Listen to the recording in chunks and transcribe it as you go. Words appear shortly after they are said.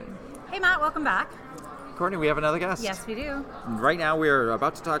Hey Matt, welcome back. Courtney, we have another guest. Yes, we do. Right now we're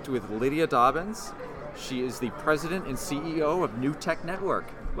about to talk with Lydia Dobbins. She is the president and CEO of New Tech Network.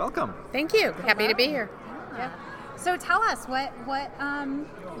 Welcome. Thank you. Happy to be here. Yeah. So tell us, what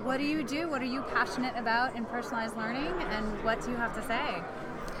do you do? What are you passionate about in personalized learning, and what do you have to say?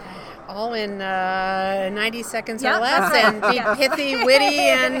 All in 90 seconds Yep. or less, and be pithy, witty,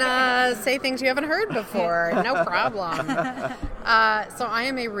 and say things you haven't heard before. No problem. So I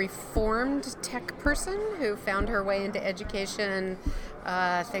am a reformed tech person who found her way into education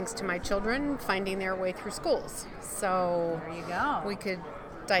thanks to my children finding their way through schools. So There you go. we could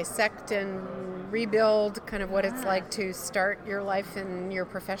dissect and rebuild kind of what it's like to start your life and your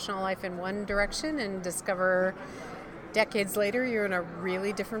professional life in one direction and discover decades later you're in a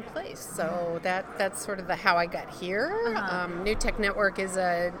really different place. So that's sort of how I got here. New Tech Network is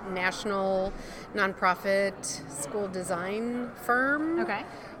a national nonprofit school design firm. Okay.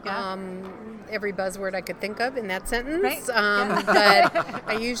 Yeah. Every buzzword I could think of in that sentence. Right. But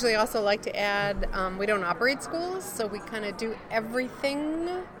I usually also like to add, we don't operate schools, so we kind of do everything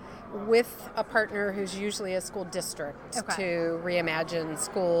with a partner who's usually a school district to reimagine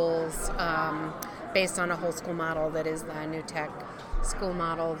schools based on a whole school model that is the New Tech school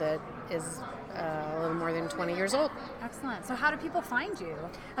model that is a little more than 20 years old. Excellent. So how do people find you?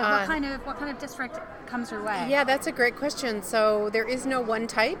 What kind of district comes your way? Yeah, that's a great question. So there is no one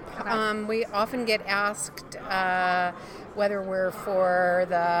type. Okay. We often get asked whether we're for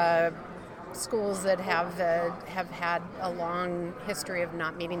the schools that have had a long history of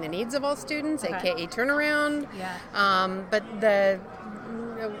not meeting the needs of all students, aka turnaround. Yeah. But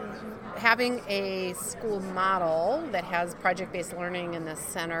having a school model that has project-based learning in the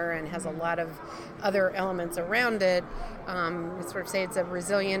center and has a lot of other elements around it, we sort of say it's a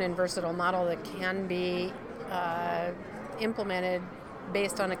resilient and versatile model that can be implemented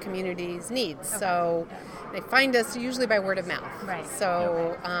based on a community's needs. So they find us usually by word of mouth. Right.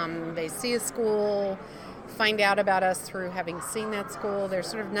 So they see a school, find out about us through having seen that school. There's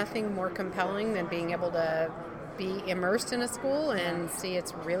sort of nothing more compelling than being able to be immersed in a school and see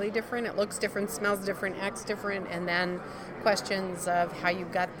it's really different, it looks different, smells different, acts different, and then questions of how you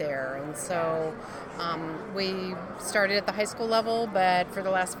got there. And so we started at the high school level, but for the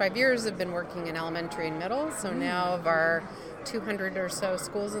last 5 years have been working in elementary and middle. So now of our 200 or so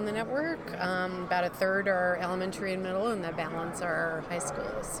schools in the network, about a third are elementary and middle, and the balance are high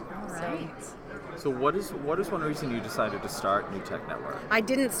schools. All right. So what is one reason you decided to start New Tech Network? I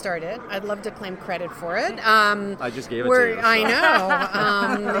didn't start it. I'd love to claim credit for it. I just gave it to you. So. I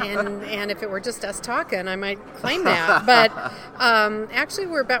know. And if it were just us talking, I might claim that. But actually,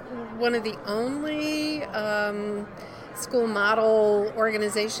 we're about one of the only school model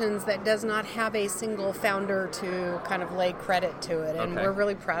organizations that does not have a single founder to kind of lay credit to it. And we're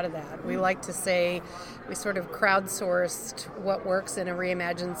really proud of that. We like to say we sort of crowdsourced what works in a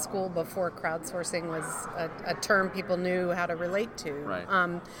reimagined school before crowdsourcing was a term people knew how to relate to.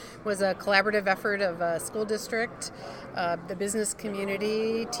 Right. Was a collaborative effort of a school district, the business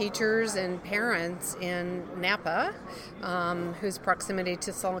community, teachers, and parents in Napa, whose proximity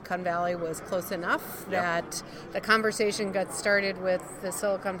to Silicon Valley was close enough that the conversation got started with the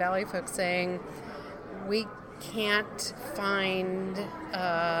Silicon Valley folks saying, we can't find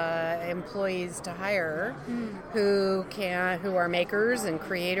employees to hire who are makers and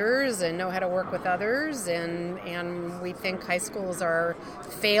creators and know how to work with others, and we think high schools are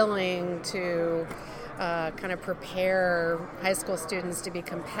failing to kind of prepare high school students to be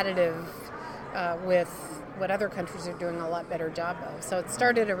competitive with what other countries are doing a lot better job of. So it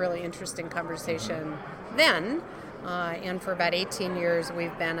started a really interesting conversation then. And for about 18 years,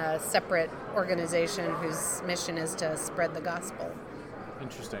 we've been a separate organization whose mission is to spread the gospel.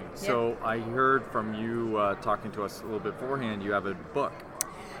 Interesting. So I heard from you talking to us a little bit beforehand, you have a book.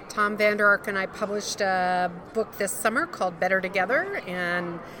 Tom Vander Ark and I published a book this summer called Better Together,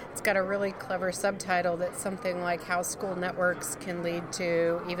 and it's got a really clever subtitle that's something like How School Networks Can Lead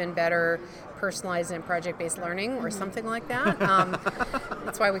to Even Better Personalized and Project-Based Learning, or something like that.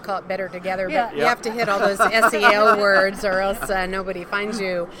 That's why we call it Better Together, but you have to hit all those SEL words or else nobody finds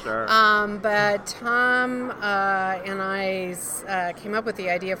you. Sure. But Tom and I came up with the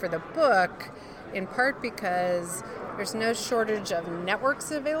idea for the book in part because there's no shortage of networks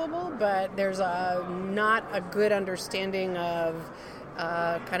available, but there's not a good understanding of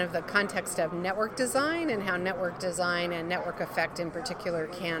kind of the context of network design and how network design and network effect in particular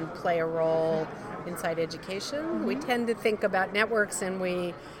can play a role inside education. We tend to think about networks and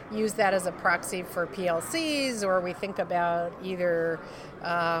we use that as a proxy for PLCs, or we think about either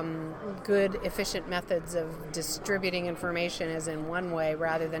good, efficient methods of distributing information as in one way,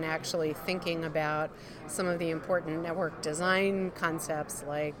 rather than actually thinking about some of the important network design concepts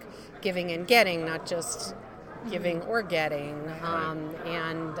like giving and getting, not just giving or getting.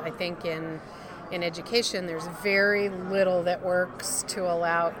 And I think in education, there's very little that works to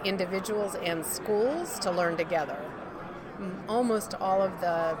allow individuals and schools to learn together. Almost all of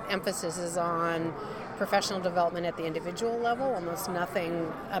the emphasis is on professional development at the individual level, almost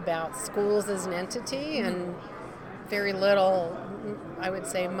nothing about schools as an entity, and very little, I would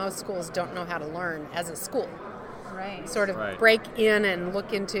say most schools don't know how to learn as a school. Right. Sort of break in and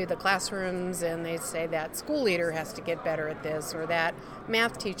look into the classrooms, and they say that school leader has to get better at this, or that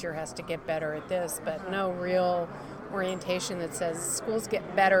math teacher has to get better at this, but no real orientation that says schools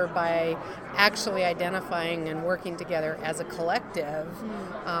get better by actually identifying and working together as a collective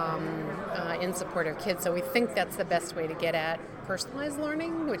in support of kids. So we think that's the best way to get at personalized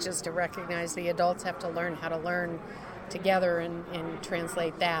learning, which is to recognize the adults have to learn how to learn together and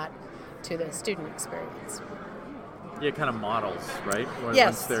translate that to the student experience. Yeah, kind of models, right? Yes.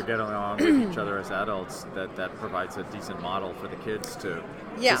 Once they're getting along with each other as adults, that provides a decent model for the kids to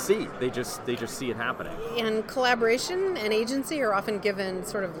see. They just see it happening. And collaboration and agency are often given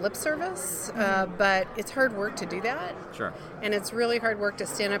sort of lip service, but it's hard work to do that. Sure. And it's really hard work to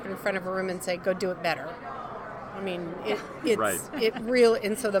stand up in front of a room and say, "Go do it better." I mean,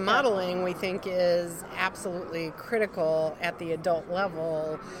 and so the modeling, we think, is absolutely critical at the adult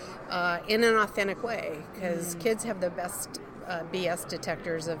level in an authentic way, because kids have the best BS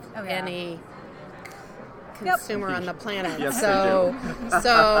detectors of any consumer on the planet. Yes, so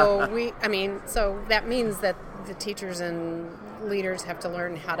that means that the teachers and leaders have to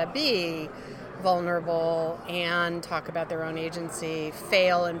learn how to be vulnerable and talk about their own agency,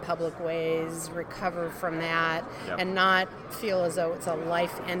 fail in public ways, recover from that, and not feel as though it's a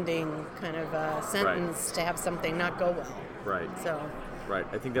life-ending kind of a sentence to have something not go well. Right. Right.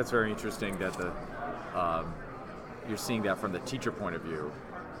 I think that's very interesting that you're seeing that from the teacher point of view,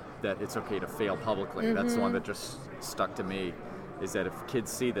 that it's okay to fail publicly. That's the one that just stuck to me, is that if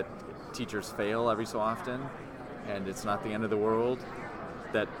kids see that teachers fail every so often and it's not the end of the world,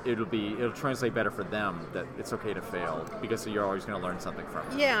 that it'll translate better for them, that it's okay to fail because you're always going to learn something from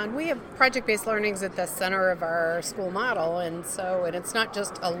it. Yeah, and we have project-based learnings at the center of our school model, and it's not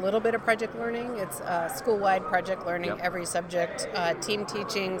just a little bit of project learning, it's school-wide project learning, every subject, team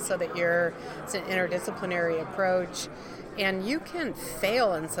teaching, so that it's an interdisciplinary approach. And you can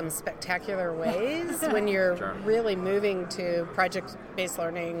fail in some spectacular ways when you're really moving to project-based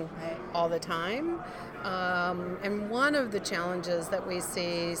learning all the time. And one of the challenges that we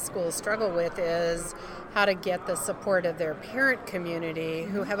see schools struggle with is how to get the support of their parent community,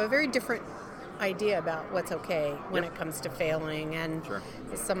 who have a very different idea about what's okay when it comes to failing. And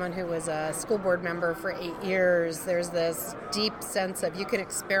as someone who was a school board member for 8 years, there's this deep sense of you can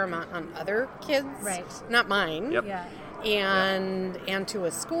experiment on other kids, not mine. And to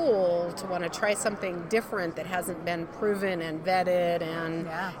a school to want to try something different that hasn't been proven and vetted and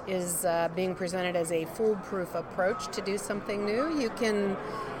is being presented as a foolproof approach to do something new, you can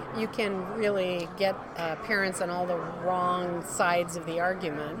really get parents on all the wrong sides of the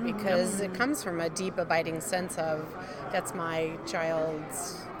argument, because it comes from a deep abiding sense of that's my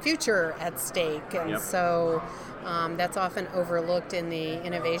child's future at stake. And so that's often overlooked in the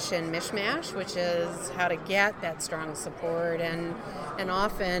innovation mishmash, which is how to get that strong support and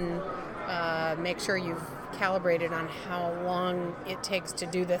often make sure you've calibrated on how long it takes to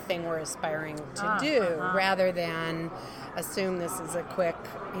do the thing we're aspiring to do, rather than assume this is a quick,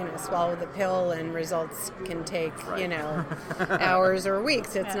 swallow the pill and results can take, hours or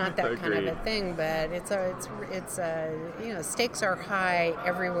weeks. It's not that kind of a thing, but stakes are high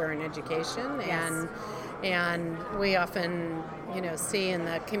everywhere in education, and we often, see in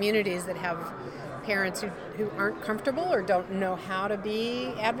the communities that have parents who aren't comfortable or don't know how to be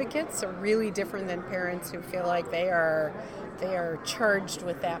advocates are really different than parents who feel like they are charged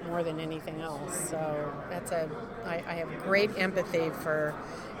with that more than anything else. So I have great empathy for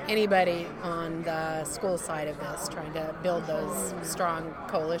anybody on the school side of this, trying to build those strong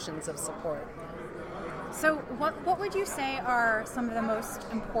coalitions of support. So what would you say are some of the most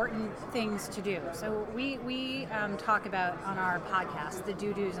important things to do? So we talk about on our podcast the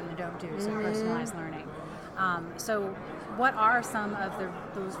do-dos and the don't-dos of personalized learning. So what are some of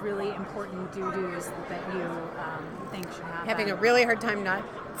those really important do-dos that you think should happen? Having a really hard time not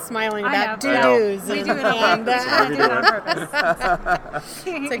smiling I about know. do-dos. We do it on purpose.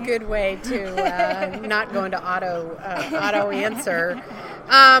 It's a good way to not go into auto answer.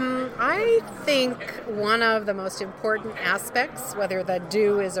 I think one of the most important aspects, whether the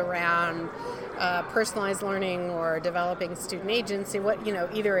do is around personalized learning or developing student agency,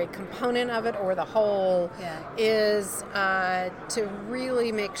 either a component of it or the whole, is to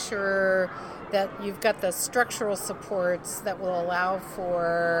really make sure that you've got the structural supports that will allow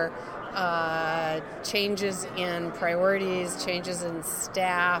for changes in priorities, changes in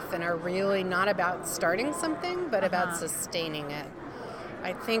staff, and are really not about starting something, but about sustaining it.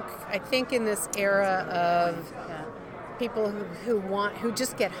 I think in this era of people who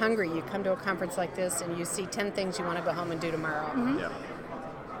just get hungry, you come to a conference like this and you see 10 things you want to go home and do tomorrow. Yeah.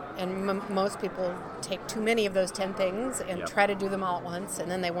 And most people take too many of those 10 things and try to do them all at once, and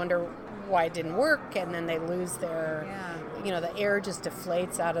then they wonder why it didn't work, and then they lose their, the air just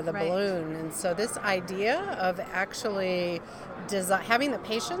deflates out of the balloon. And so this idea of actually having the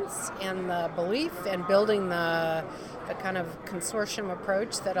patience and the belief and building the kind of consortium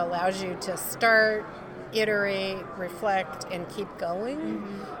approach that allows you to start, iterate, reflect, and keep going,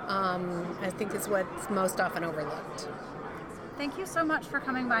 I think is what's most often overlooked. Thank you so much for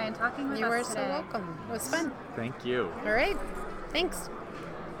coming by and talking with us today. You are so welcome. It was fun. Thank you. All right. Thanks.